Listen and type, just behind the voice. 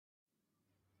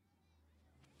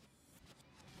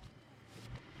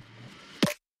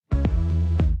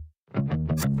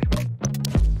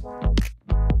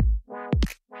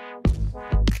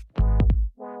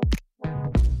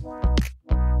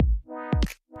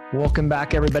Welcome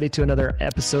back, everybody, to another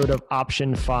episode of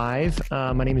Option 5.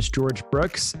 My name is George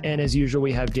Brooks, and as usual,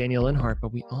 we have Daniel Linhart,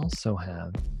 but we also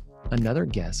have another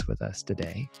guest with us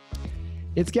today.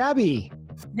 It's Gabby.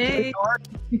 Hey.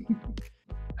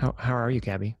 How are you,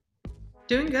 Gabby?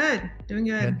 Doing good.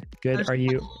 Good. Are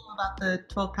you? About the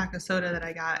 12-pack of soda that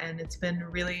I got, and it's been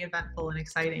really eventful and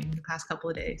exciting the past couple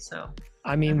of days. So,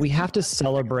 I mean, we have to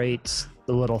celebrate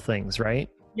the little things, right?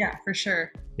 Yeah, for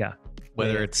sure. Yeah.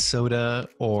 Whether it's soda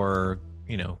or,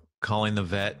 calling the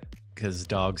vet because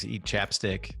dogs eat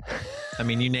chapstick. I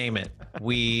mean, you name it.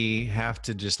 We have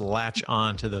to just latch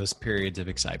on to those periods of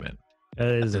excitement. That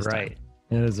is right.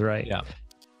 That is right. Yeah.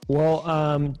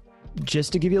 Well,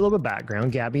 just to give you a little bit of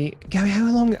background, Gabby,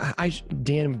 how long?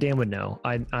 Dan would know.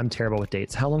 I'm terrible with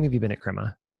dates. How long have you been at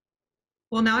Crema?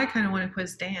 Well, now I kind of want to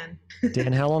quiz Dan.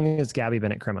 Dan, how long has Gabby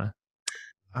been at Crema?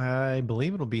 I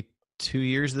believe it'll be 2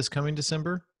 years this coming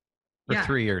December. Or Yeah.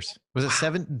 3 years. Was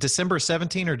it December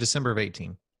 17 or December of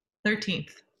 18?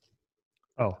 13th.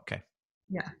 Oh, okay.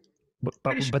 Yeah.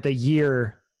 But the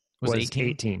year was 18?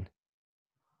 18.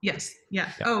 Yes.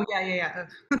 Yeah. Yeah. Oh, yeah.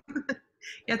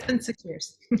 Yeah, it's been 6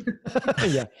 years.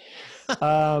 Yeah.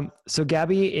 So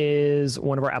Gabby is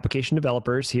one of our application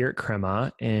developers here at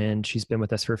Crema, and she's been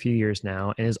with us for a few years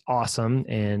now and is awesome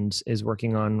and is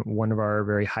working on one of our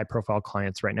very high profile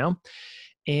clients right now.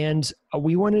 And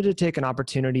we wanted to take an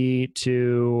opportunity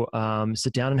to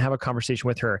sit down and have a conversation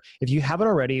with her. If you haven't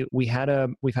already, we've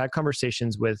had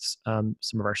conversations with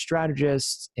some of our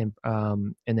strategists and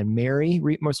then Mary,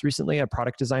 most recently, a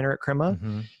product designer at Crema.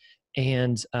 Mm-hmm.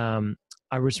 And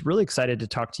I was really excited to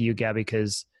talk to you, Gabby,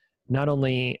 because not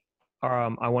only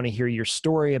I want to hear your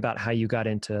story about how you got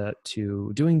into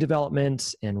doing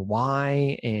development and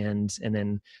why, and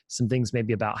then some things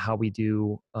maybe about how we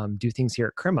do things here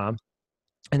at Crema.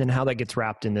 And then how that gets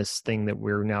wrapped in this thing that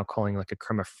we're now calling like a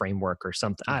Crema framework or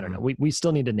something. I don't know. We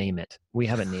still need to name it. We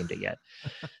haven't named it yet.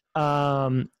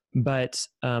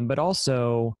 But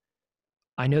also,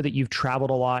 I know that you've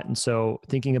traveled a lot, and so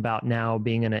thinking about now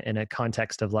being in a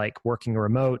context of like working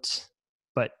remote,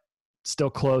 but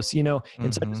still close, And so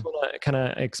I just want to kind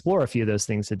of explore a few of those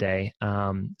things today.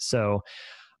 So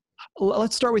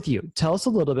let's start with you. Tell us a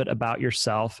little bit about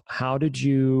yourself. How'd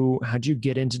you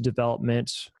get into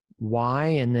development? Why,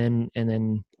 and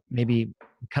then maybe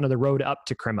kind of the road up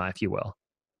to Crema, if you will.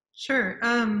 Sure.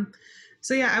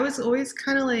 So yeah, I was always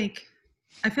kind of like,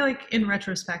 I feel like in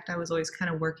retrospect, I was always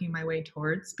kind of working my way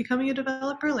towards becoming a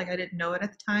developer. Like I didn't know it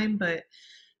at the time, but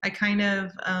I kind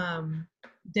of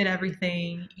did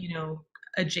everything,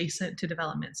 adjacent to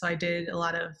development. So I did a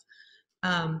lot of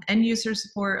end user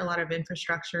support, a lot of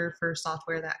infrastructure for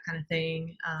software, that kind of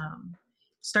thing.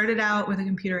 Started out with a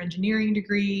computer engineering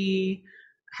degree,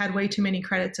 had way too many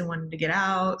credits and wanted to get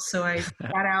out. So I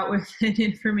got out with an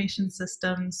information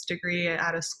systems degree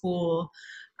out of school,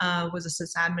 was a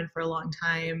sysadmin for a long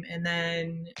time. And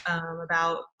then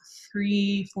about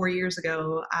 3-4 years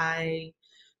ago, I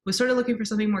was sort of looking for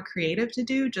something more creative to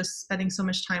do, just spending so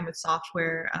much time with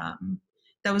software.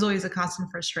 That was always a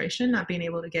constant frustration, not being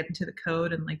able to get into the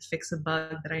code and like fix a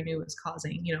bug that I knew was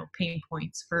causing, pain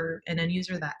points for an end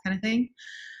user, that kind of thing.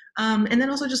 And then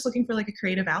also just looking for like a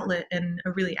creative outlet and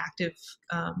a really active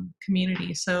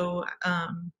community. So I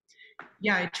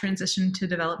transitioned to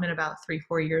development about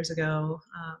 3-4 years ago.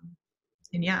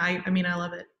 And yeah, I mean, I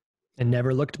love it. And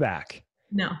never looked back.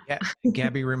 No. Yeah,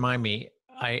 Gabby, remind me,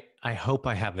 I hope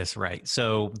I have this right.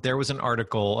 So there was an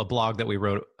article, a blog that we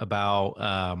wrote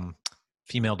about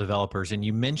female developers, and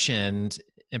you mentioned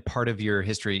in part of your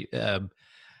history,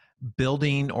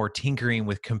 building or tinkering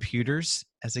with computers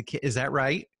as a kid. Is that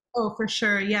right? Oh, for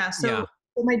sure. Yeah. So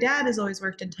my dad has always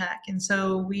worked in tech. And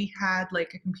so we had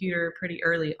like a computer pretty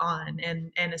early on.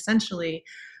 And essentially,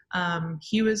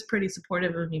 he was pretty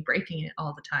supportive of me breaking it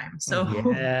all the time. So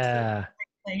yeah.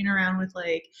 playing around with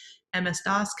like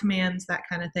MS-DOS commands, that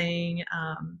kind of thing,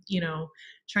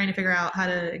 trying to figure out how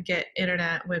to get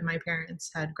internet when my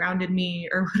parents had grounded me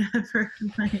or whatever.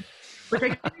 Which I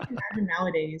can't even imagine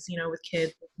nowadays, with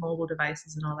kids with mobile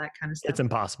devices and all that kind of stuff. It's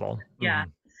impossible. Yeah.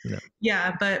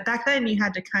 Yeah. But back then you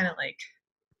had to kind of like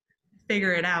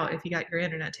figure it out if you got your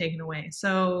internet taken away.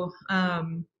 So,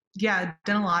 done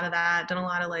a lot of that, done a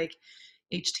lot of like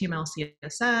HTML,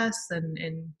 CSS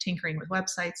and tinkering with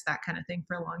websites, that kind of thing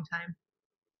for a long time.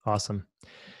 Awesome.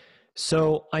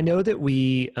 So I know that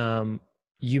we're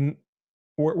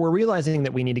realizing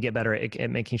that we need to get better at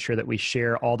making sure that we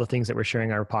share all the things that we're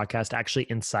sharing on our podcast actually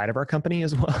inside of our company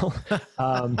as well.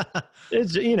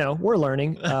 It's, we're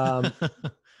learning.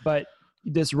 But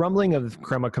this rumbling of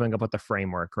Crema coming up with the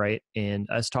framework, right? And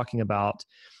us talking about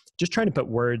just trying to put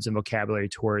words and vocabulary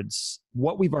towards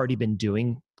what we've already been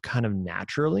doing kind of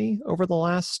naturally over the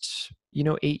last,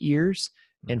 8 years,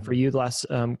 and for you the last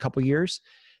couple years.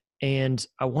 And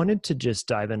I wanted to just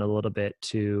dive in a little bit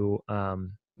to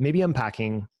maybe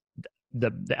unpacking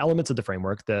the elements of the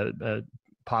framework, the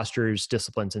postures,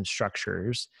 disciplines, and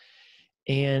structures.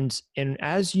 And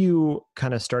as you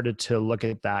kind of started to look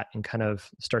at that and kind of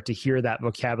start to hear that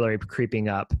vocabulary creeping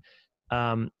up,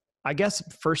 I guess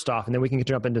first off, and then we can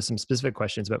jump into some specific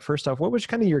questions, but first off, what was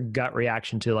kind of your gut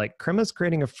reaction to like Crema's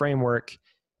creating a framework?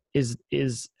 Is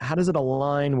how does it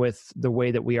align with the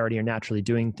way that we already are naturally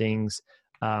doing things?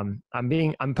 I'm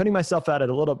putting myself out at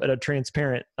a little bit of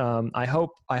transparent. I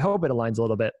hope it aligns a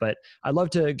little bit, but I'd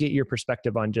love to get your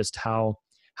perspective on just how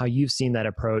you've seen that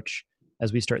approach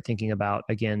as we start thinking about,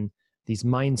 again, these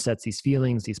mindsets, these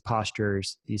feelings, these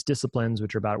postures, these disciplines,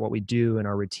 which are about what we do and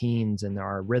our routines and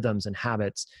our rhythms and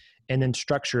habits, and then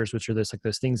structures, which are those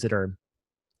things that are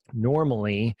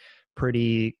normally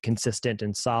pretty consistent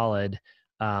and solid.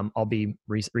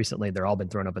 Recently, they're all been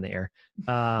thrown up in the air.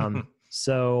 Yeah,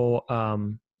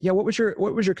 what was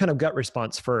your kind of gut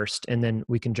response first, and then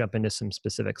we can jump into some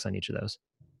specifics on each of those.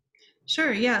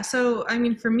 Sure. Yeah. So, I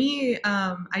mean, for me,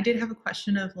 I did have a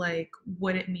question of like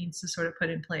what it means to sort of put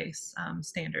in place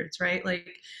standards, right? Like,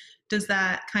 does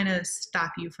that kind of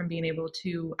stop you from being able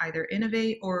to either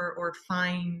innovate or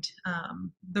find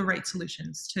the right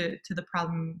solutions to the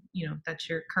problem, that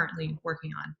you're currently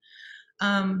working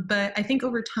on? But I think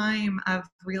over time, I've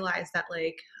realized that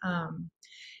like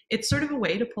it's sort of a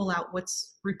way to pull out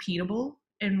what's repeatable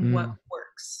and what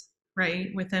works, right,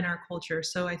 within our culture.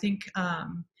 So I think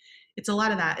it's a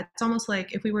lot of that. It's almost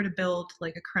like if we were to build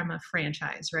like a Crema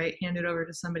franchise, right, hand it over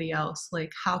to somebody else,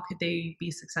 like how could they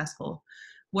be successful?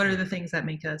 What are the things that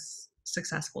make us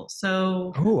successful?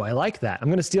 So, oh, I like that. I'm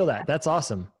going to steal that. That's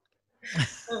awesome.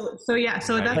 So yeah,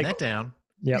 so that's that down.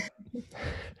 Yep.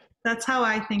 That's how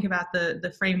I think about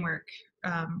the framework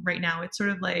right now. It's sort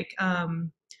of like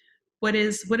what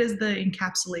is the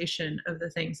encapsulation of the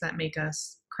things that make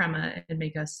us Crema and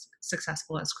make us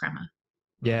successful as Crema.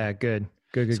 Yeah, good.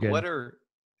 So what are,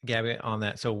 Gabby, on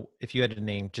that? So if you had to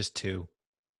name just two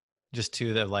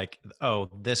that like, oh,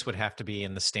 this would have to be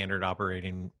in the standard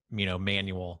operating,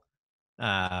 manual.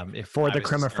 For the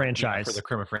Crema franchise,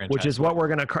 which is what we're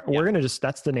gonna just,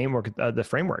 that's the name of the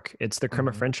framework. It's the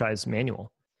Crema franchise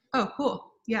manual. Oh,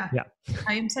 cool. Yeah.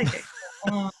 I am psychic.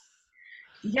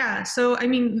 Yeah. So, I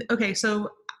mean, okay.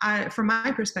 So from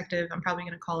my perspective, I'm probably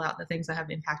going to call out the things that have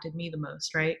impacted me the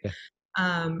most. Right. Yeah.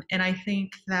 And I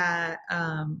think that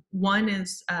one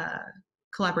is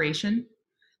collaboration.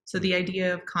 So the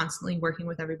idea of constantly working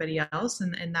with everybody else,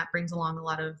 and that brings along a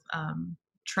lot of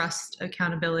trust,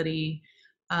 accountability,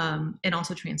 and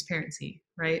also transparency,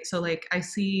 right? So like I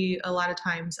see a lot of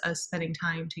times us spending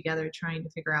time together trying to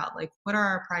figure out like what are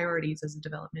our priorities as a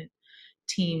development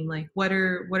team, like what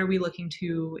are we looking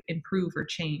to improve or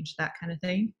change, that kind of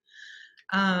thing.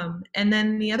 And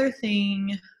then the other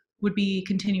thing would be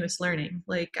continuous learning.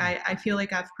 Like I feel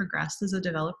like I've progressed as a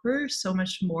developer so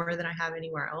much more than I have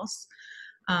anywhere else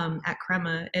at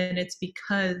Crema, and it's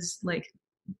because like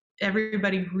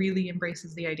everybody really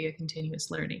embraces the idea of continuous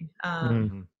learning.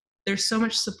 There's so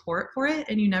much support for it,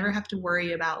 and you never have to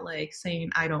worry about like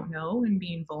saying I don't know and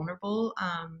being vulnerable,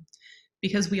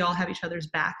 because we all have each other's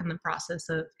back in the process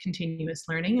of continuous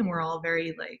learning, and we're all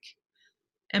very like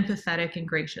empathetic and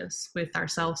gracious with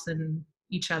ourselves and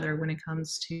each other when it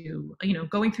comes to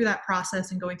going through that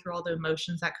process and going through all the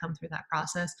emotions that come through that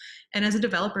process. And as a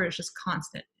developer, it's just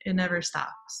constant, it never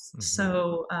stops.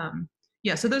 So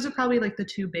so those are probably like the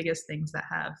two biggest things that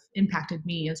have impacted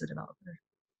me as a developer.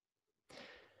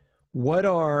 What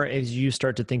are, as you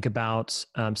start to think about,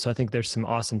 so I think there's some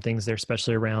awesome things there,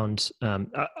 especially around,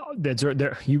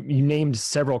 you named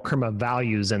several Crema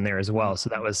values in there as well. So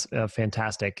that was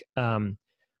fantastic,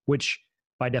 which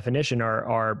by definition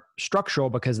are structural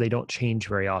because they don't change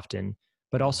very often,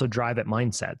 but also drive at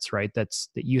mindsets, right? That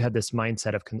you have this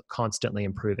mindset of constantly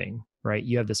improving, right?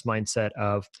 You have this mindset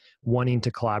of wanting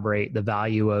to collaborate, the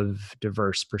value of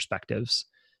diverse perspectives.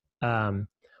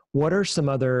 What are some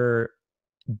other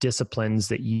disciplines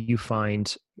that you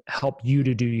find help you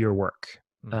to do your work?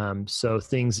 So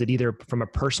things that either from a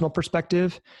personal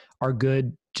perspective are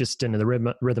good just in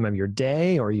the rhythm of your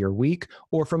day or your week,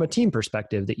 or from a team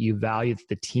perspective that you value that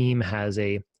the team has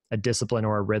a discipline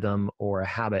or a rhythm or a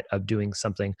habit of doing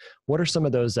something. What are some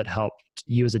of those that help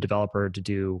you as a developer to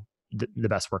do the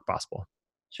best work possible?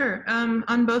 Sure.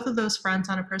 On both of those fronts,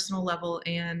 on a personal level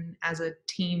and as a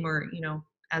team, or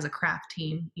as a craft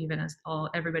team, even as all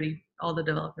the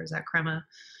developers at Crema,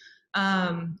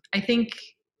 I think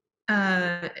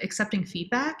accepting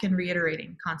feedback and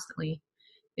reiterating constantly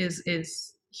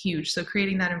is huge. So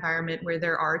creating that environment where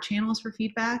there are channels for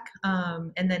feedback,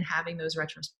 and then having those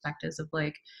retrospectives of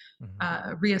like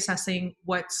reassessing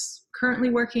what's currently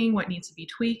working, what needs to be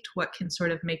tweaked, what can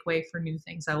sort of make way for new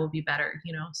things that will be better,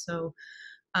 you know. So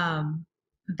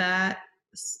that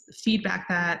feedback,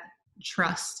 that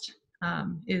trust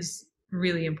is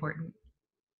really important.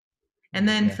 And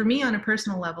then for me on a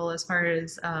personal level, as far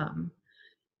as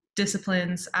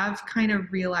disciplines, I've kind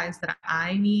of realized that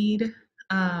I need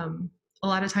a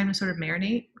lot of time to sort of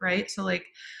marinate, right? So like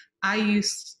I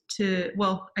used to,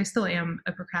 well, I still am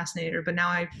a procrastinator, but now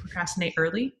I procrastinate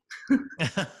early.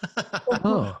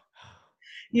 Oh,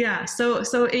 yeah.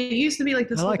 So it used to be like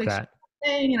this I whole like big that.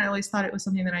 thing, and I always thought it was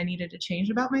something that I needed to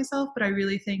change about myself. But I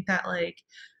really think that like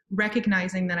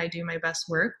recognizing that I do my best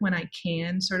work when I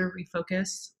can sort of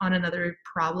refocus on another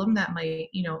problem that might,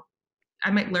 you know, I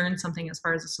might learn something as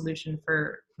far as a solution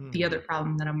for the other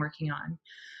problem that I'm working on.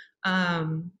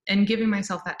 And giving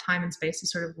myself that time and space to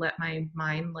sort of let my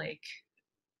mind like,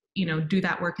 you know, do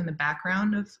that work in the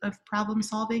background of problem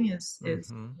solving is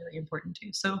really important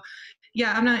too. So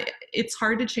yeah, it's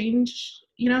hard to change,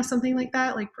 you know, something like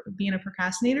that, like being a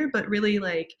procrastinator, but really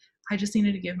like I just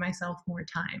needed to give myself more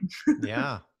time.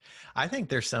 Yeah. I think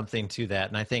there's something to that.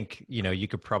 And I think, you know, you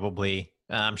could probably,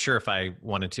 I'm sure if I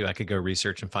wanted to, I could go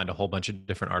research and find a whole bunch of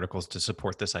different articles to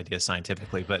support this idea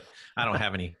scientifically, but I don't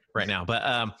have any right now. But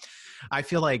I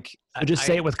feel like So just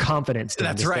say it with confidence, Dan.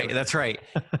 That's right. That's right.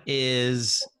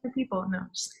 Is for people, no.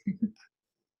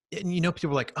 and you know,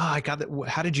 people are like, oh, I got that.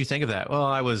 How did you think of that? Well,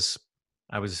 I was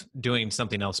doing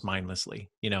something else mindlessly.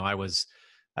 You know, I was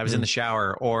in the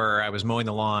shower, or I was mowing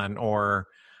the lawn, or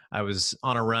I was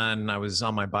on a run, I was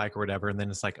on my bike or whatever. And then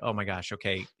it's like, oh my gosh,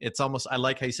 okay. It's almost, I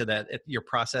like how you said that you're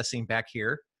processing back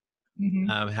here,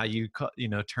 how you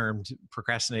termed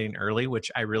procrastinating early, which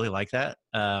I really like that.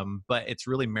 But it's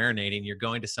really marinating. You're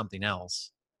going to something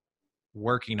else,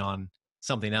 working on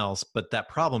something else, but that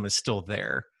problem is still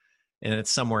there. And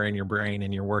it's somewhere in your brain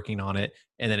and you're working on it.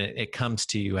 And then it comes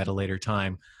to you at a later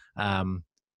time.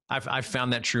 I've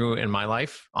found that true in my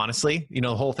life, honestly. You know,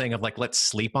 the whole thing of like, let's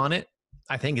sleep on it,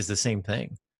 I think is the same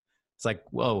thing. It's like,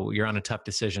 whoa, you're on a tough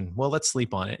decision. Well, let's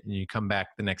sleep on it. And you come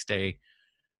back the next day,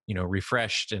 you know,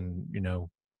 refreshed and, you know,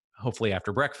 hopefully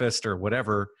after breakfast or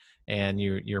whatever, and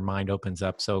your mind opens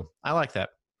up. So I like that.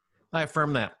 I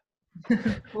affirm that.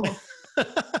 Cool.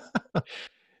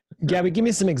 Gabby, give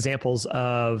me some examples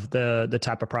of the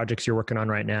type of projects you're working on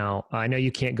right now. I know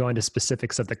you can't go into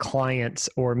specifics of the clients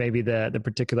or maybe the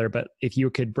particular, but if you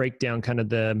could break down kind of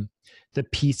the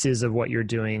pieces of what you're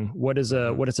doing, what does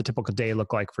a typical day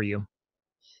look like for you?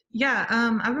 Yeah,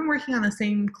 I've been working on the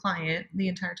same client the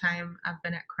entire time I've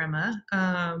been at Crema.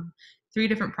 3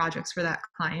 different projects for that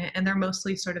client, and they're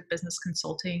mostly sort of business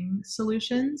consulting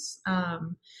solutions.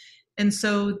 And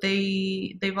so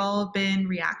they've all been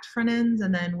React front ends,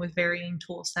 and then with varying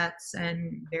tool sets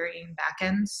and varying back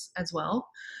ends as well.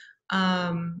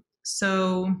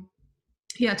 So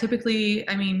yeah, typically,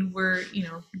 I mean, we're, you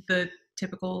know, the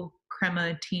typical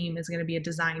Crema team is going to be a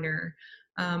designer,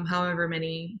 however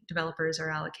many developers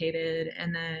are allocated,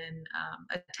 and then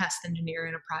a test engineer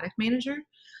and a product manager.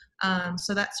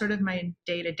 So that's sort of my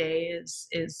day to day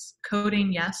is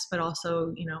coding, yes, but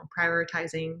also, you know,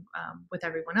 prioritizing with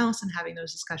everyone else and having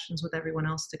those discussions with everyone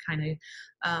else to kind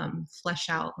of flesh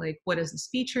out like what does this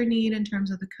feature need in terms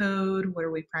of the code, what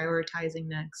are we prioritizing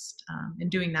next,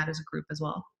 and doing that as a group as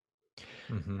well.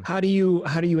 How do you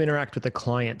interact with the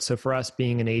client? So for us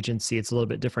being an agency, it's a little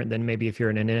bit different than maybe if you're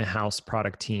in an in-house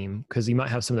product team, because you might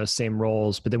have some of those same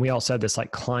roles, but then we also have this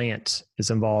like client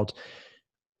is involved.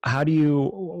 How do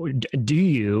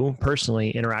you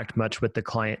personally interact much with the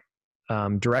client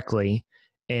directly,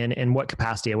 and what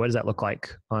capacity? What does that look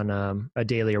like on a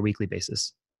daily or weekly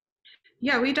basis?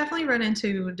 Yeah, we definitely run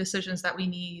into decisions that we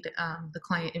need the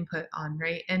client input on,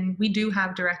 right? And we do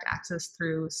have direct access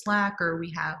through Slack, or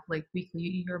we have like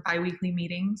weekly or biweekly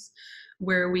meetings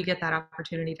where we get that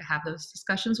opportunity to have those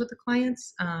discussions with the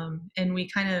clients. And we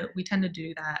tend to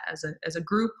do that as a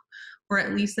group, or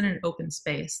at least in an open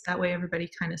space. That way everybody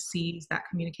kind of sees that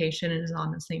communication and is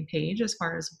on the same page as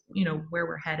far as, you know, where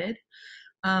we're headed.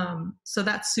 So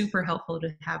that's super helpful to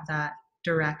have that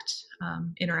direct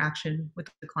interaction with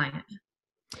the client.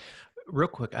 Real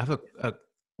quick, I have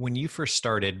when you first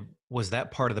started, was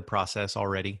that part of the process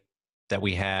already that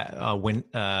we had when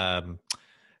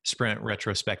sprint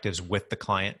retrospectives with the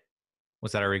client?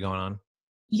 Was that already going on?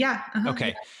 Yeah.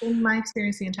 Okay. Yeah, in my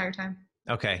experience the entire time.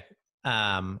 Okay.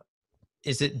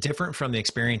 Is it different from the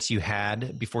experience you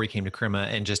had before you came to Crema,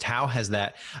 and just how has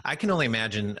that, I can only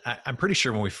imagine, I'm pretty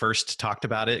sure when we first talked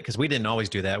about it, because we didn't always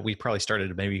do that. We probably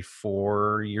started maybe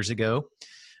 4 years ago,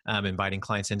 inviting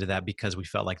clients into that because we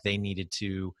felt like they needed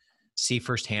to see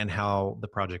firsthand how the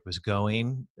project was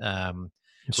going.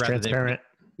 It's transparent.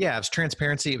 Yeah, it was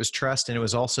transparency, it was trust, and it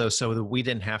was also so that we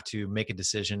didn't have to make a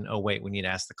decision. Oh, wait, we need to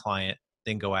ask the client,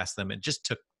 then go ask them. It just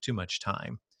took too much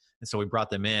time. And so we brought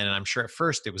them in, and I'm sure at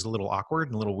first it was a little awkward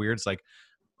and a little weird. It's like,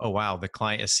 oh, wow, the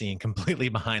client is seeing completely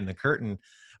behind the curtain.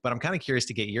 But I'm kind of curious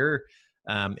to get your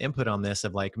input on this,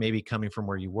 of like maybe coming from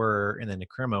where you were and then to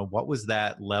Crema, what was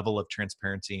that level of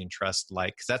transparency and trust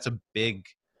like? Because that's a big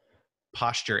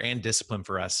posture and discipline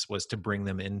for us, was to bring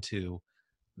them into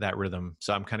that rhythm.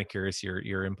 So I'm kind of curious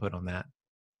your input on that.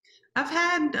 I've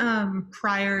had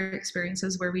prior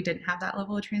experiences where we didn't have that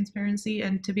level of transparency.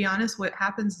 And to be honest, what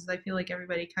happens is I feel like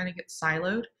everybody kind of gets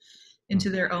siloed into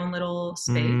their own little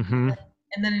space. Mm-hmm.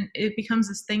 And then it becomes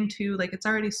this thing too, like it's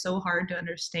already so hard to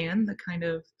understand the kind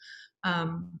of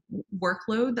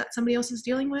workload that somebody else is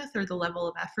dealing with, or the level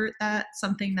of effort that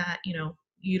something that,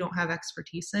 you don't have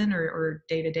expertise in, or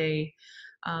day-to-day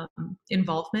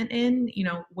involvement in,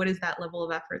 what is that level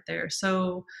of effort there?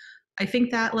 So I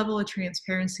think that level of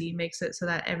transparency makes it so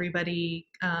that everybody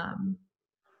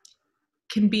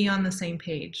can be on the same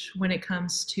page when it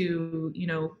comes to,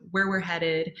 where we're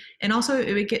headed. And also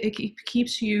it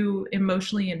keeps you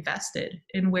emotionally invested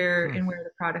in where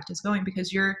the product is going,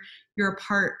 because you're a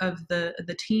part of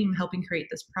the team helping create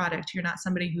this product. You're not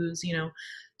somebody who's,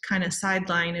 kind of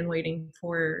sidelined and waiting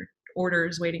for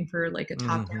orders, waiting for like a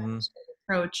top-down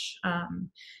approach.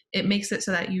 It makes it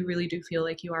so that you really do feel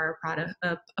like you are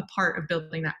a part of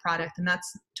building that product. And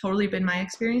that's totally been my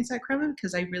experience at Crema,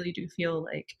 because I really do feel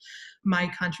like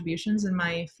my contributions and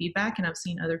my feedback, and I've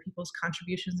seen other people's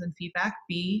contributions and feedback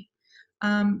be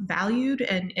valued,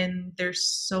 and there's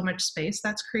so much space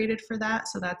that's created for that.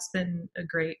 So that's been a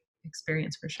great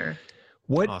experience for sure.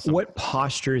 What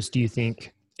postures do you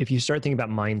think, if you start thinking about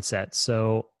mindset?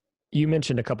 So you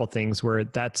mentioned a couple things where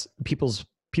that's people's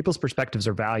perspectives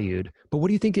are valued, but what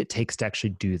do you think it takes to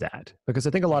actually do that? Because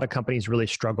I think a lot of companies really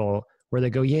struggle where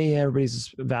they go, yeah,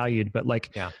 everybody's valued, but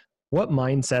what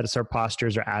mindsets or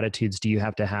postures or attitudes do you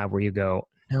have to have where you go,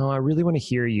 no, I really want to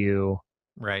hear you.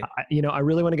 Right. I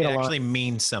really want to get along. It actually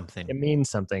means something. It means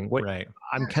something. Right.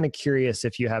 I'm kind of curious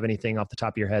if you have anything off the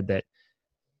top of your head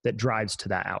that drives to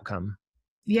that outcome.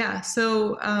 Yeah.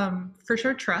 So for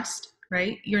sure, trust,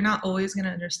 right? You're not always going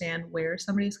to understand where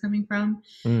somebody's coming from.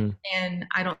 And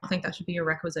I don't think that should be a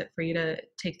requisite for you to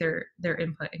take their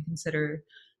input and consider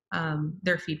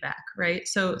their feedback, right?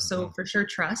 So for sure,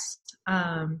 trust.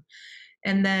 And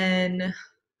then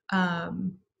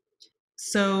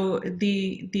so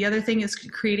the other thing is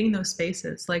creating those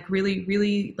spaces, like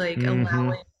really like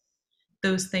allowing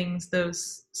those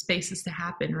spaces to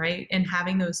happen, right? And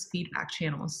having those feedback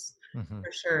channels.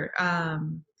 For sure.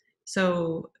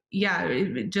 So yeah,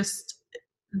 just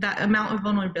that amount of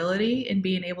vulnerability and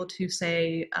being able to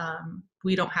say,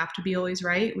 we don't have to be always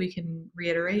right. We can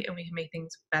reiterate and we can make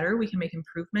things better. We can make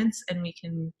improvements and we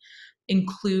can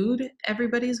include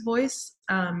everybody's voice.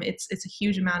 It's a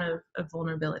huge amount of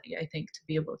vulnerability, I think, to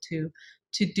be able to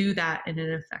do that in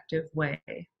an effective way.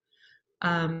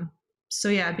 So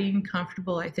yeah, being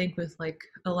comfortable, I think, with like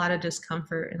a lot of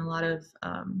discomfort and a lot of,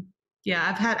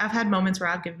 I've had moments where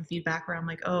I've given feedback where I'm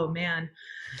like, oh man,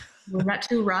 was that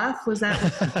too rough? Was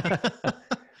that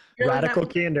radical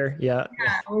candor? Yeah.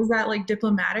 Was that like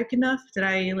diplomatic enough? Did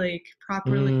I like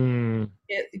properly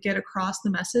get across the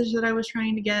message that I was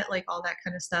trying to get? Like all that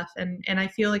kind of stuff. And I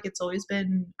feel like it's always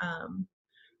been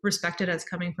respected as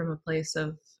coming from a place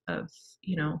of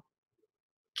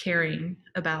caring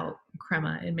about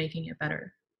Crema and making it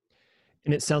better.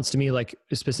 And it sounds to me like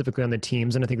specifically on the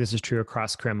teams, and I think this is true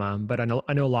across Crema, but I know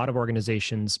a lot of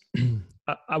organizations.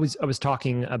 I was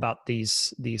talking about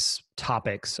these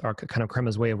topics, are kind of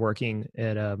Crema's way of working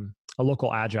at a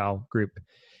local agile group,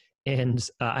 and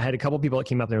I had a couple people that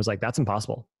came up and was like, "That's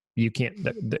impossible. You can't.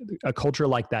 A culture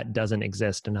like that doesn't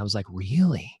exist." And I was like,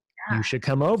 "Really? Yeah. You should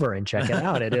come over and check it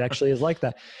out. It actually is like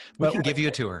that." We can give you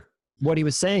a tour. What he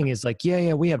was saying is like,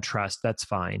 yeah, we have trust. That's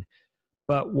fine,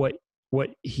 but what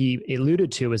he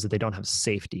alluded to is that they don't have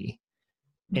safety.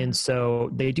 And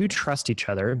so they do trust each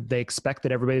other. They expect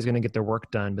that everybody's going to get their work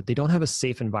done, but they don't have a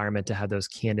safe environment to have those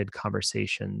candid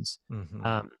conversations.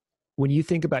 When you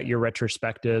think about your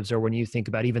retrospectives, or when you think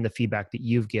about even the feedback that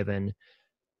you've given,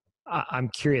 I'm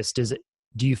curious, do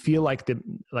you feel like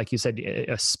like you said,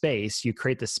 a space, you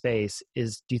create the space,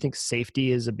 do you think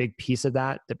safety is a big piece of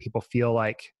that people feel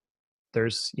like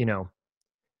there's,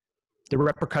 the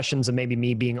repercussions of maybe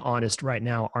me being honest right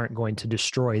now aren't going to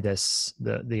destroy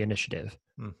the initiative.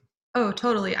 Oh,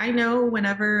 totally. I know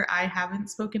whenever I haven't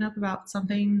spoken up about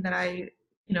something that I,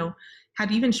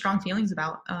 had even strong feelings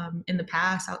about in the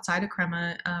past outside of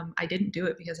Crema, I didn't do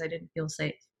it because I didn't feel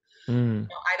safe.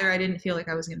 Either I didn't feel like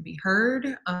I was going to be heard,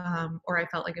 or I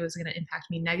felt like it was going to impact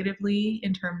me negatively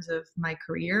in terms of my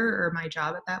career or my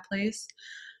job at that place.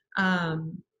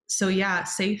 So yeah,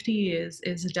 safety is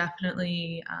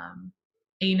definitely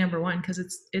a number one, because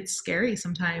it's scary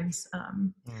sometimes.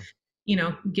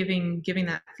 Giving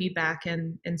that feedback,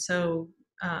 and so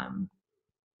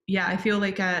yeah, I feel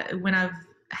like when I've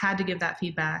had to give that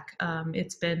feedback,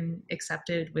 it's been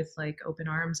accepted with like open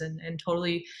arms and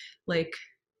totally like.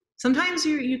 Sometimes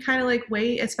you kind of like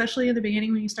wait, especially in the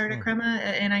beginning when you start at Crema,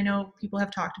 and I know people have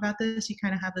talked about this. You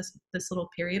kind of have this little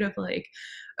period of like,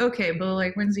 okay, but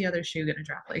like when's the other shoe gonna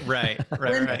drop? Like, right.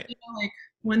 Like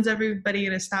when's everybody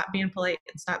gonna stop being polite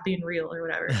and stop being real or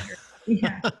whatever?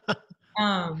 Yeah.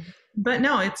 But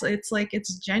no, it's like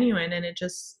it's genuine, and it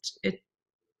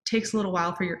takes a little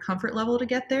while for your comfort level to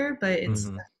get there, but it's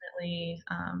definitely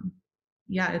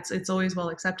yeah, it's always well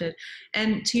accepted.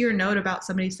 And to your note about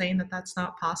somebody saying that that's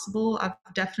not possible, I've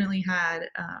definitely had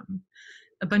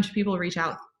a bunch of people reach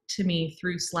out to me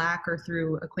through Slack or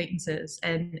through acquaintances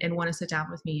and want to sit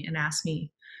down with me and ask me,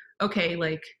 okay,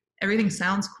 like everything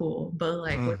sounds cool, but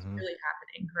like what's really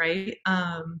happening, right?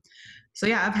 So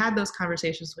yeah, I've had those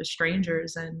conversations with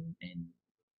strangers, and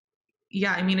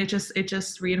yeah, I mean, it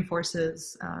just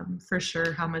reinforces for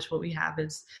sure how much what we have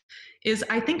is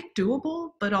I think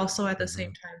doable, but also at the same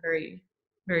time very,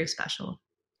 very special.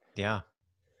 Yeah.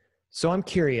 So I'm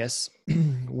curious,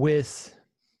 with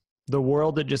the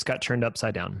world that just got turned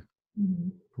upside down,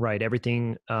 right?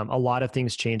 Everything, a lot of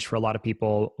things changed for a lot of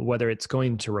people, whether it's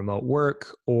going to remote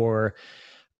work or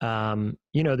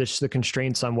there's the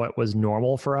constraints on what was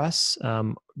normal for us,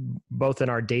 both in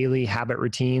our daily habit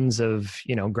routines of,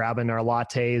 grabbing our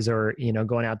lattes or,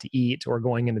 going out to eat or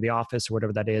going into the office or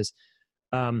whatever that is.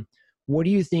 What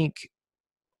do you think?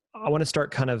 I want to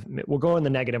start we'll go in the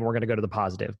negative and we're going to go to the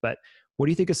positive, but what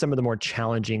do you think is some of the more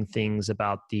challenging things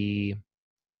about the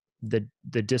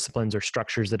disciplines or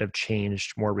structures that have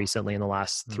changed more recently in the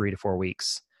last 3 to 4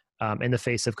 weeks, in the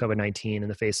face of COVID-19, in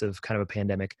the face of kind of a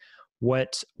pandemic?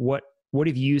 What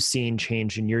have you seen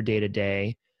change in your day to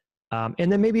day?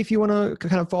 And then maybe if you want to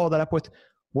kind of follow that up with,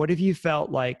 what have you felt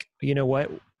like,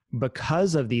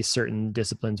 because of these certain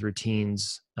disciplines,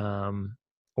 routines,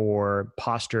 or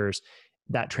postures,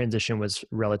 that transition was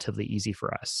relatively easy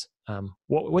for us?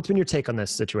 What's been your take on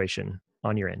this situation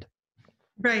on your end?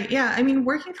 Right. Yeah. I mean,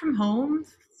 working from home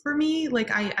for me, like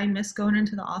I miss going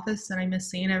into the office and I miss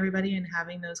seeing everybody and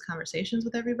having those conversations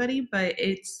with everybody, but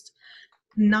it's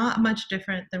not much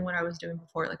different than what I was doing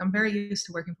before. Like I'm very used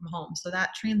to working from home. So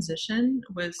that transition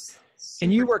was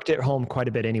and you worked at home quite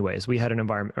a bit anyways. We had an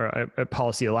environment or a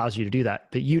policy that allows you to do that,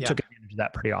 but you took advantage of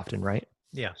that pretty often, right?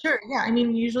 Yeah. Sure. Yeah. I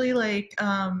mean, usually like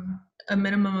a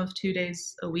minimum of 2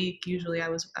 days a week. Usually I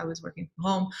was working from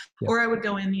home, or I would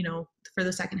go in, for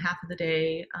the second half of the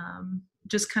day,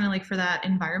 just kind of like for that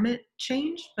environment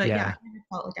change. But I kind of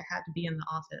felt like I had to be in the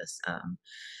office.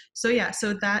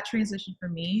 So that transition for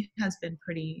me has been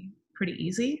pretty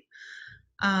easy.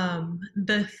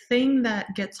 The thing that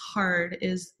gets hard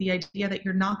is the idea that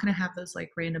you're not going to have those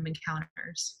like random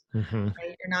encounters, right?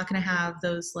 You're not going to have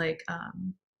those like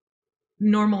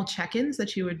normal check-ins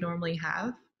that you would normally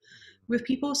have with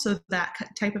people. So that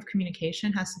type of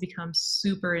communication has to become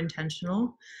super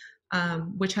intentional,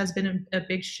 which has been a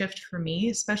big shift for me,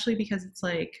 especially because it's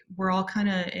like we're all kind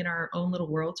of in our own little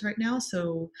worlds right now.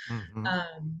 So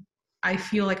I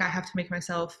feel like I have to make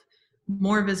myself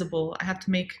more visible. I have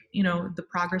to make, the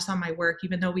progress on my work,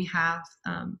 even though we have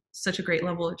such a great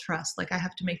level of trust, like I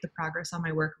have to make the progress on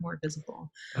my work more visible.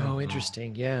 Oh,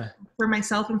 interesting. Yeah. For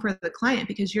myself and for the client,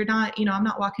 because you're not, I'm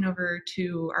not walking over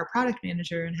to our product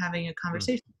manager and having a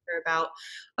conversation with her about,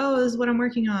 oh, this is what I'm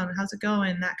working on. How's it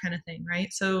going? That kind of thing.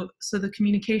 Right. So the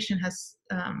communication has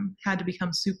had to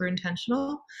become super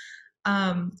intentional,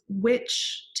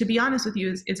 which to be honest with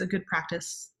you is a good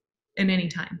practice in any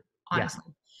time, honestly.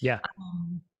 Yeah.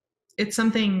 It's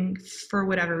something for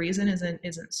whatever reason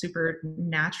isn't super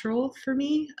natural for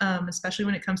me, especially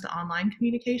when it comes to online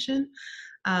communication.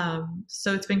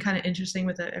 So it's been kind of interesting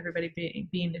with everybody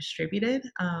being distributed.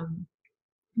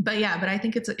 But I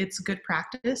think it's a good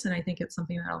practice, and I think it's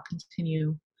something that I'll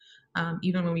continue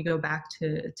even when we go back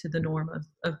to the norm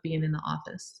of being in the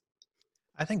office.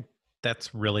 I think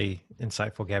that's really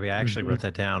insightful, Gabby. I actually wrote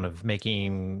that down, of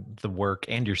making the work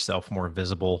and yourself more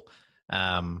visible.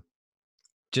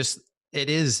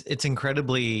 It's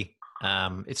incredibly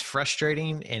It's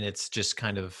frustrating, and it's just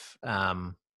kind of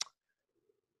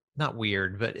not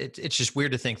weird, but it's just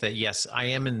weird to think that, yes, I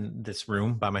am in this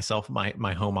room by myself,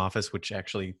 my home office, which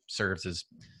actually serves as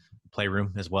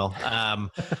playroom as well.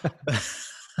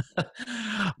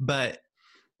 But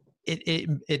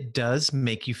it does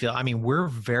make you feel, I mean, we're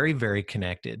very, very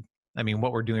connected. I mean,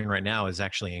 what we're doing right now is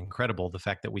actually incredible. The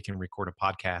fact that we can record a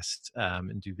podcast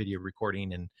and do video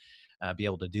recording and be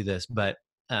able to do this, but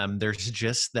there's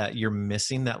just that you're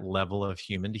missing that level of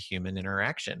human to human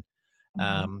interaction.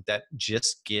 That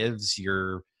just gives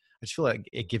I just feel like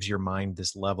it gives your mind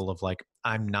this level of like,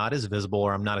 I'm not as visible,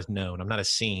 or I'm not as known, I'm not as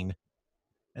seen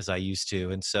as I used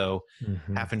to. And so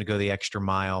having to go the extra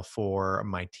mile for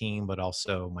my team, but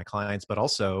also my clients, but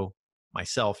also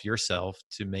myself, yourself,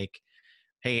 to make,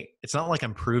 hey, it's not like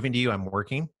I'm proving to you I'm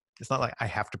working. It's not like I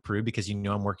have to prove because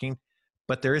I'm working,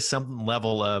 but there is some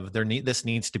level of this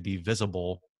needs to be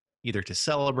visible, either to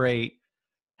celebrate,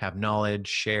 have knowledge,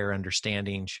 share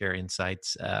understanding, share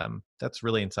insights. That's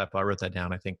really insightful. I wrote that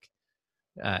down. I think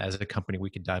as a company, we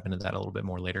could dive into that a little bit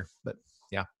more later, but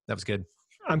yeah, that was good.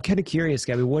 I'm kind of curious,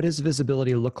 Gabby, what does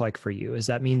visibility look like for you? Does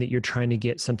that mean that you're trying to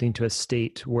get something to a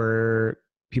state where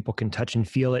people can touch and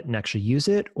feel it and actually use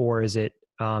it? Or is it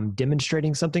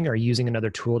demonstrating something, or using another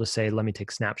tool to say, let me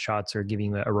take snapshots, or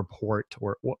giving a report?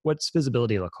 Or what's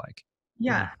visibility look like?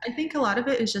 Yeah, I think a lot of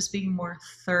it is just being more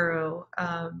thorough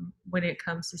when it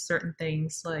comes to certain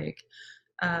things like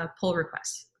pull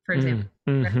requests, for example.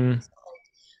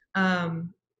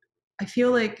 I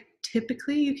feel like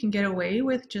typically you can get away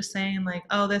with just saying like,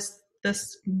 oh, this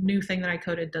new thing that I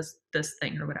coded does this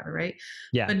thing or whatever, right?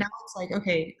 Yeah. But now it's like,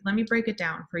 okay, let me break it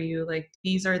down for you. Like,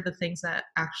 these are the things that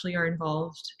actually are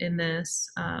involved in this.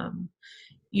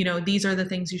 These are the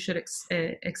things you should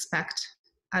expect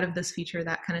out of this feature,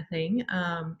 that kind of thing,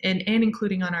 and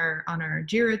including on our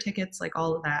Jira tickets, like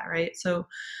all of that, right? So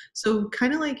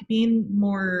kind of like being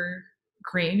more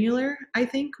granular, I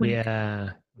think, when it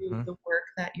comes to the work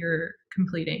that you're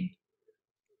completing.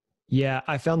 Yeah,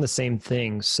 I found the same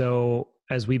thing. So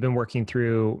as we've been working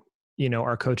through,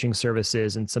 our coaching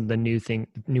services and some of the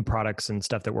new products and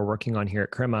stuff that we're working on here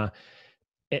at Crema,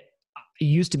 it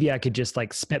used to be I could just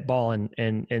like spitball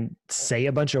and say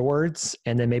a bunch of words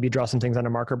and then maybe draw some things on a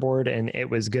marker board and it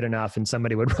was good enough and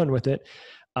somebody would run with it.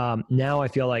 Now I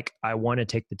feel like I want to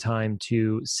take the time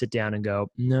to sit down and go,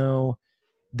 no,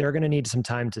 they're going to need some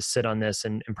time to sit on this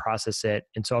and process it.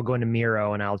 And so I'll go into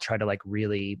Miro and I'll try to like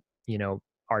really,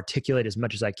 articulate as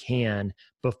much as I can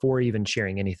before even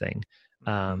sharing anything.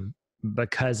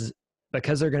 Because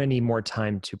they're going to need more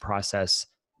time to process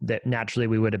that naturally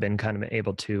we would have been kind of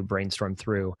able to brainstorm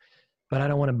through, but I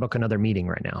don't want to book another meeting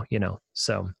right now,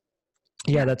 So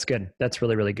yeah, that's good. That's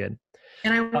really, really good.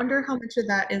 And I wonder how much of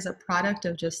that is a product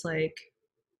of just like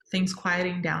things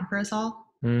quieting down for us all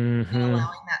and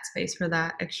allowing that space for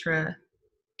that extra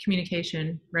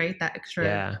communication, right? That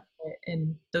extra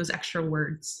and those extra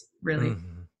words, really.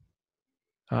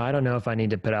 I don't know if I need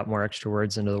to put out more extra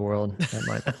words into the world. That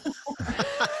might.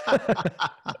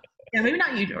 Yeah, maybe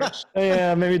not you, George.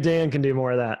 Yeah, maybe Dan can do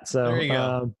more of that. So there you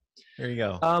go. There you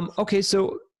go. Okay,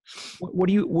 so what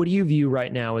do you view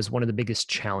right now as one of the biggest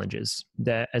challenges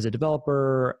that as a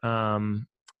developer,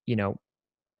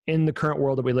 in the current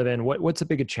world that we live in, what's a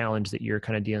bigger challenge that you're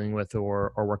kind of dealing with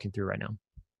or working through right now?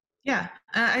 Yeah,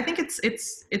 I think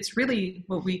it's really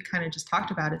what we kind of just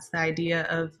talked about. It's the idea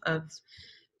of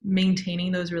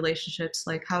maintaining those relationships.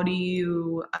 Like, how do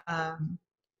you,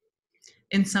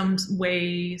 in some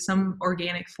way, some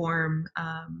organic form,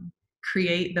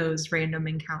 create those random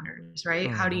encounters, right?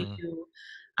 How do you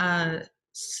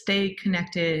stay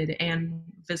connected and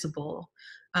visible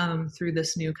through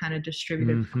this new kind of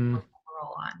distributed platform we're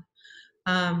all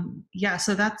on?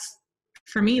 So that's,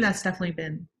 for me, that's definitely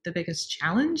been the biggest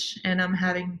challenge, and I'm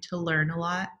having to learn a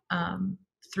lot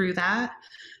through that.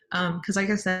 Because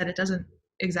like I said, it doesn't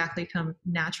exactly come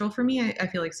natural for me. I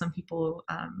feel like some people,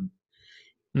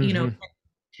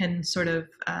 can sort of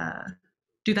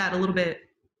do that a little bit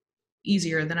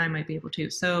easier than I might be able to.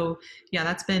 So yeah,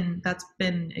 that's been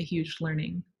a huge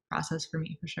learning process for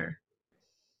me, for sure.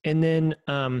 And then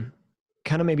kind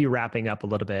of maybe wrapping up a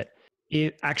little bit.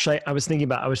 I was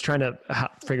trying to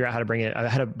figure out how to bring it. I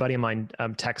had a buddy of mine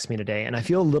text me today, and I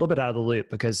feel a little bit out of the loop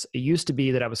because it used to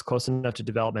be that I was close enough to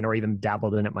development or even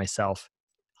dabbled in it myself,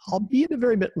 albeit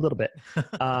little bit,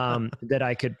 that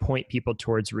I could point people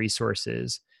towards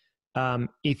resources.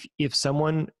 If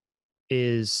someone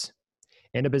is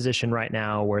in a position right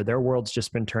now where their world's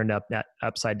just been turned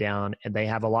upside down and they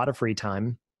have a lot of free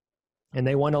time and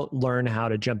they want to learn how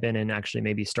to jump in and actually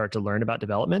maybe start to learn about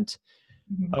development,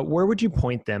 Mhm. Where would you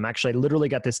point them? Actually, I literally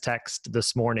got this text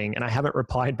this morning and I haven't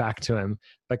replied back to him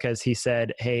because he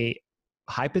said, hey,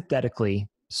 hypothetically,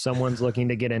 someone's looking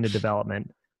to get into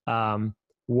development.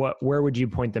 Where would you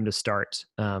point them to start?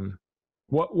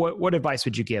 What advice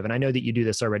would you give? And I know that you do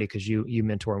this already because you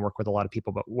mentor and work with a lot of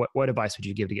people, but what advice would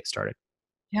you give to get started?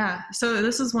 Yeah. So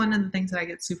this is one of the things that I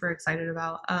get super excited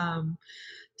about.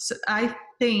 So I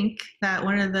think that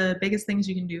one of the biggest things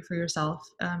you can do for yourself,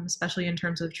 especially in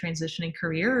terms of transitioning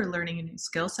career or learning a new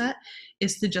skill set,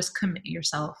 is to just commit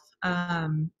yourself.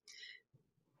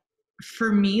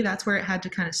 For me, that's where it had to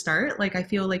kind of start. Like, I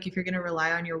feel like if you're going to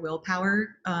rely on your willpower,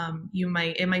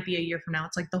 it might be a year from now.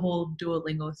 It's like the whole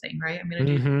Duolingo thing, right? I'm going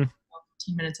to do 15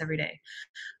 minutes every day.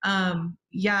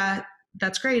 Yeah,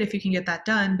 that's great if you can get that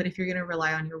done. But if you're going to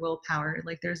rely on your willpower,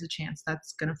 like there's a chance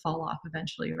that's going to fall off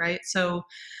eventually, right? So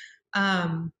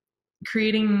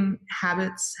creating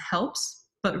habits helps,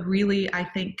 but really I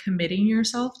think committing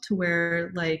yourself to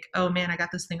where like, oh man, I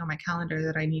got this thing on my calendar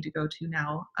that I need to go to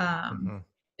now,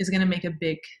 is going to make a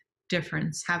big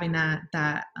difference. Having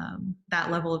that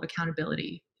level of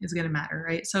accountability is going to matter,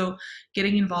 right? So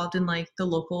getting involved in like the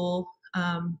local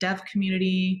dev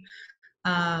community,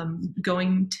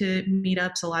 going to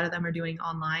meetups. A lot of them are doing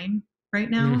online right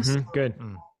now. So Good.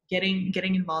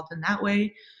 getting involved in that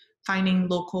way, finding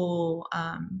local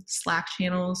Slack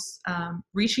channels,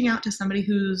 reaching out to somebody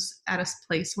who's at a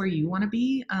place where you want to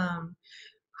be,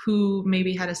 who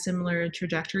maybe had a similar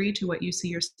trajectory to what you see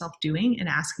yourself doing, and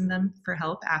asking them for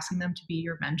help, asking them to be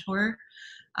your mentor.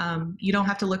 You don't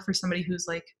have to look for somebody who's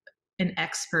like an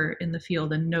expert in the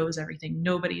field and knows everything.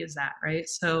 Nobody is that, right?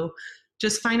 So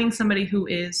just finding somebody who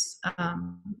is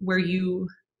where you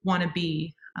want to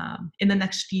be in the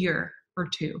next year or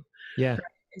two, Yeah,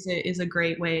 is a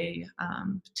great way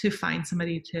to find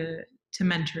somebody to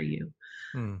mentor you.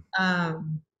 And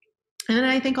then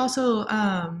I think also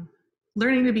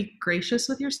learning to be gracious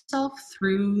with yourself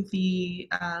through the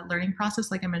learning process.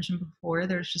 Like I mentioned before,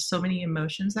 there's just so many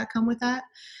emotions that come with that.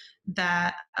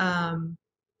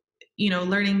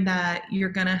 Learning that you're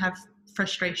gonna have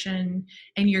frustration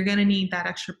and you're going to need that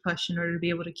extra push in order to be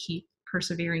able to keep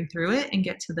persevering through it and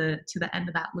get to the end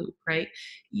of that loop, right?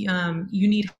 You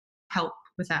need help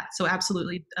with that. So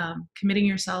absolutely committing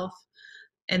yourself,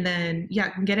 and then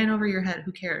get in over your head.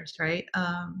 Who cares, right?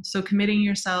 So committing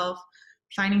yourself,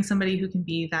 finding somebody who can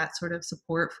be that sort of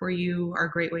support for you are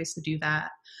great ways to do that.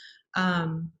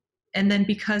 And then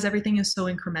because everything is so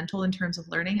incremental in terms of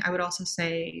learning, I would also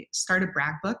say start a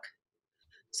brag book.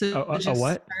 So a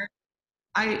what?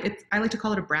 I like to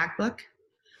call it a brag book.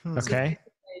 Okay.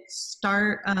 So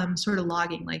start sort of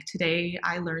logging, like today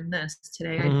I learned this,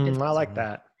 today I did this. I like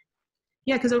that.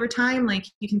 Yeah, because over time, like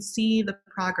you can see the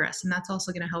progress, and that's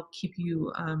also going to help keep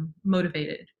you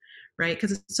motivated, right?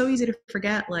 Because it's so easy to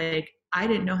forget, like I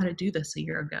didn't know how to do this a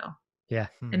year ago. Yeah.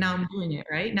 And now I'm doing it,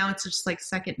 right? Now it's just like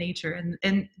second nature.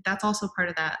 And that's also part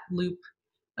of that loop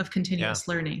of continuous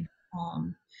learning.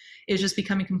 Is just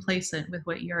becoming complacent with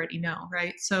what you already know,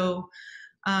 right? So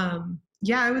I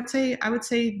would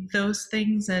say those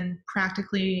things, and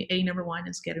practically number one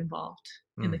is get involved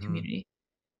in the community.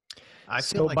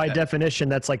 So like by definition,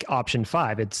 that's like option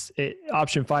 5.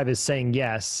 Option 5 is saying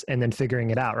yes and then figuring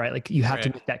it out, right? Like you have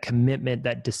to make that commitment,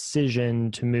 that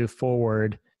decision to move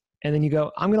forward. And then you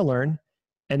go, I'm going to learn.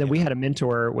 And then we had a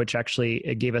mentor, which actually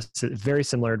it gave us very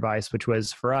similar advice, which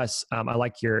was for us. I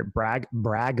like your brag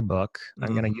book.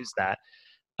 I'm going to use that.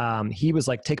 He was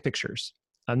like, take pictures.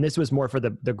 And this was more for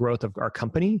the growth of our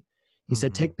company. He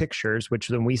said, take pictures, which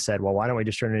then we said, well, why don't we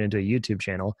just turn it into a YouTube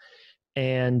channel?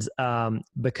 And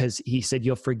because he said,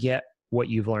 you'll forget what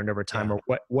you've learned over time, or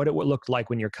what it would look like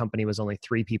when your company was only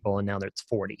 3 people and now there's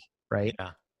 40, right?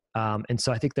 Yeah. And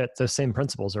so I think that those same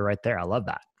principles are right there. I love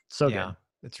that. So good.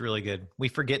 It's really good. We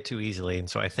forget too easily. And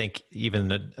so I think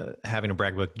even having a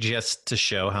brag book just to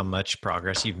show how much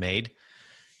progress you've made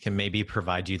can maybe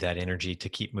provide you that energy to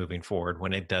keep moving forward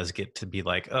when it does get to be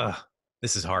like,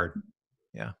 this is hard.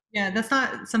 Yeah. Yeah. That's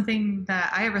not something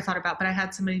that I ever thought about, but I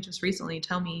had somebody just recently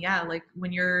tell me, like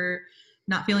when you're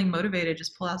not feeling motivated,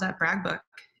 just pull out that brag book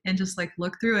and just like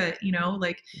look through it,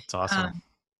 like it's awesome.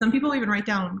 Some people even write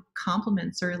down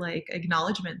compliments or like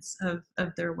acknowledgments of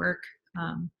their work.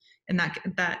 And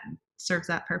that serves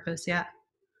that purpose. Yeah.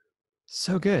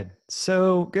 So good.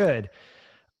 So good.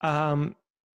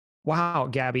 Wow,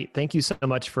 Gabby, thank you so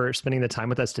much for spending the time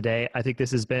with us today. I think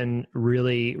this has been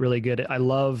really, really good. I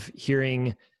love to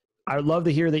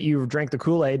hear that you drank the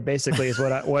Kool-Aid, basically, is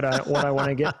what I want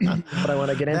to get what I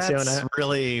want to get into. That's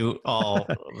really all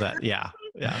that. Yeah.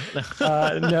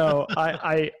 Yeah. No,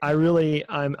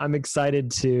 I'm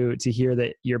excited to hear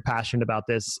that you're passionate about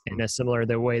this in a similar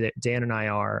the way that Dan and I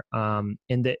are.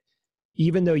 And that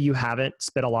even though you haven't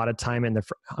spent a lot of time in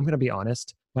I'm going to be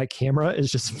honest, my camera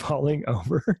is just falling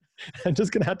over. I'm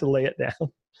just going to have to lay it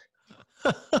down.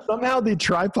 Somehow the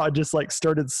tripod just like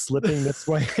started slipping this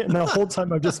way. And the whole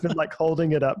time I've just been like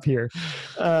holding it up here.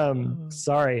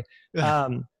 Sorry.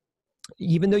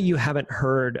 Even though you haven't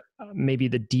heard maybe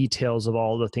the details of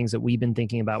all the things that we've been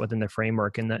thinking about within the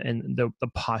framework and the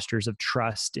postures of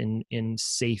trust in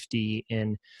safety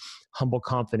and humble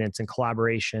confidence and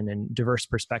collaboration and diverse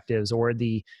perspectives, or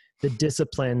the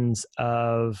disciplines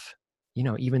of,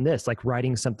 even this, like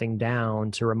writing something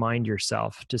down to remind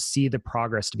yourself, to see the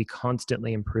progress, to be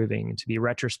constantly improving, to be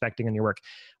retrospecting on your work.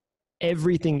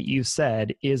 Everything that you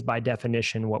said is by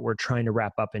definition what we're trying to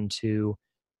wrap up into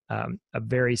a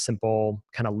very simple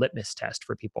kind of litmus test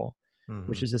for people,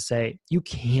 which is to say, you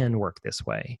can work this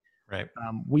way. Right.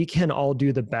 We can all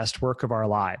do the best work of our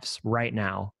lives right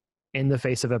now in the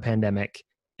face of a pandemic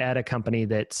at a company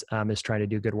that is trying to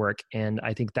do good work. And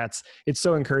I think it's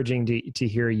so encouraging to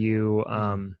hear you,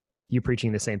 you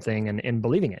preaching the same thing and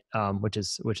believing it, which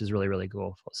is really, really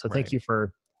cool. So thank you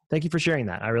for sharing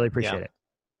that. I really appreciate it.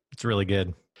 It's really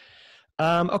good.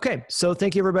 Okay. So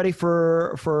thank you everybody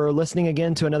for listening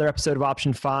again to another episode of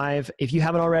Option 5. If you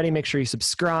haven't already, make sure you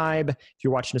subscribe. If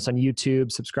you're watching us on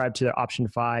YouTube, subscribe to the Option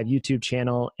 5 YouTube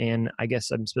channel. And I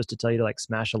guess I'm supposed to tell you to like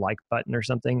smash a like button or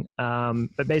something.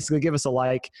 But basically give us a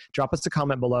like, drop us a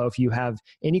comment below if you have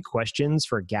any questions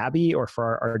for Gabby or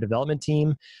for our development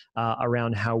team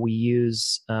around how we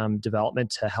use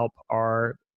development to help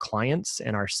our clients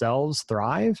and ourselves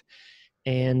thrive.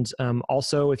 And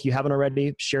also, if you haven't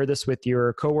already, share this with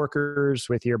your coworkers,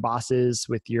 with your bosses,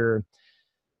 with your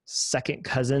second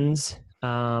cousins,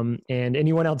 and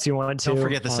anyone else you want to. Don't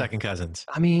forget the second cousins.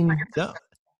 I mean,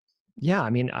 yeah,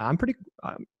 I mean, I'm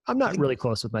not really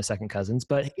close with my second cousins,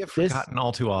 but they get forgotten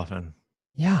all too often.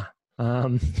 Yeah.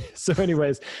 So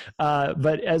anyways,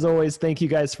 but as always, thank you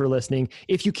guys for listening.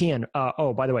 If you can,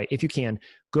 by the way, if you can,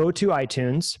 go to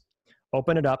iTunes.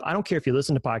 Open it up. I don't care if you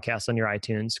listen to podcasts on your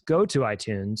iTunes. Go to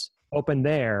iTunes, open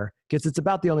there, because it's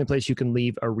about the only place you can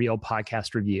leave a real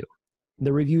podcast review.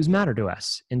 The reviews matter to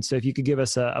us. And so if you could give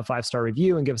us a 5-star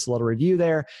review and give us a little review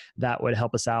there, that would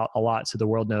help us out a lot so the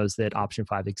world knows that Option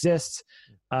 5 exists.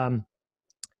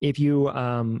 If you, no,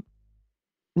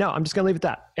 I'm just going to leave it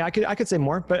at that. I could say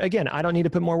more, but again, I don't need to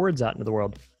put more words out into the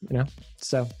world,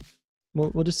 So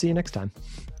we'll just see you next time.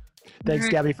 Thanks,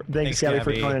 right. Gabby. Thanks, Gabby,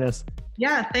 for joining us.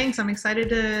 Yeah, thanks. I'm excited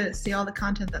to see all the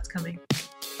content that's coming.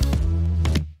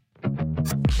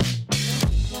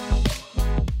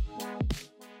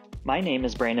 My name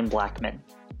is Brandon Blackman.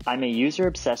 I'm a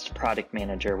user-obsessed product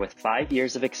manager with 5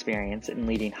 years of experience in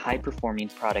leading high-performing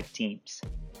product teams.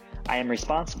 I am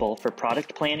responsible for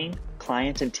product planning,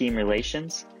 client and team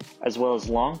relations, as well as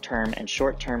long-term and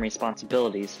short-term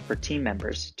responsibilities for team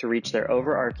members to reach their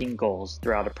overarching goals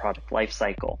throughout a product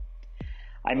lifecycle.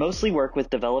 I mostly work with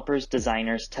developers,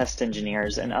 designers, test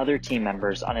engineers, and other team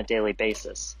members on a daily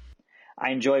basis.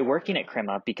 I enjoy working at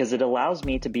Crema because it allows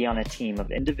me to be on a team of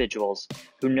individuals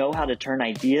who know how to turn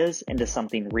ideas into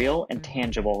something real and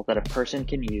tangible that a person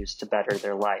can use to better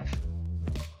their life.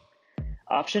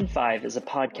 Option 5 is a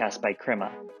podcast by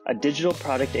Crema, a digital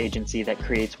product agency that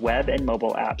creates web and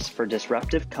mobile apps for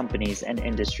disruptive companies and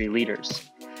industry leaders.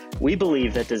 We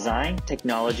believe that design,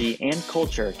 technology, and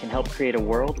culture can help create a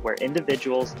world where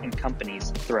individuals and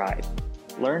companies thrive.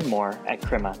 Learn more at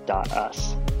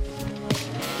crema.us.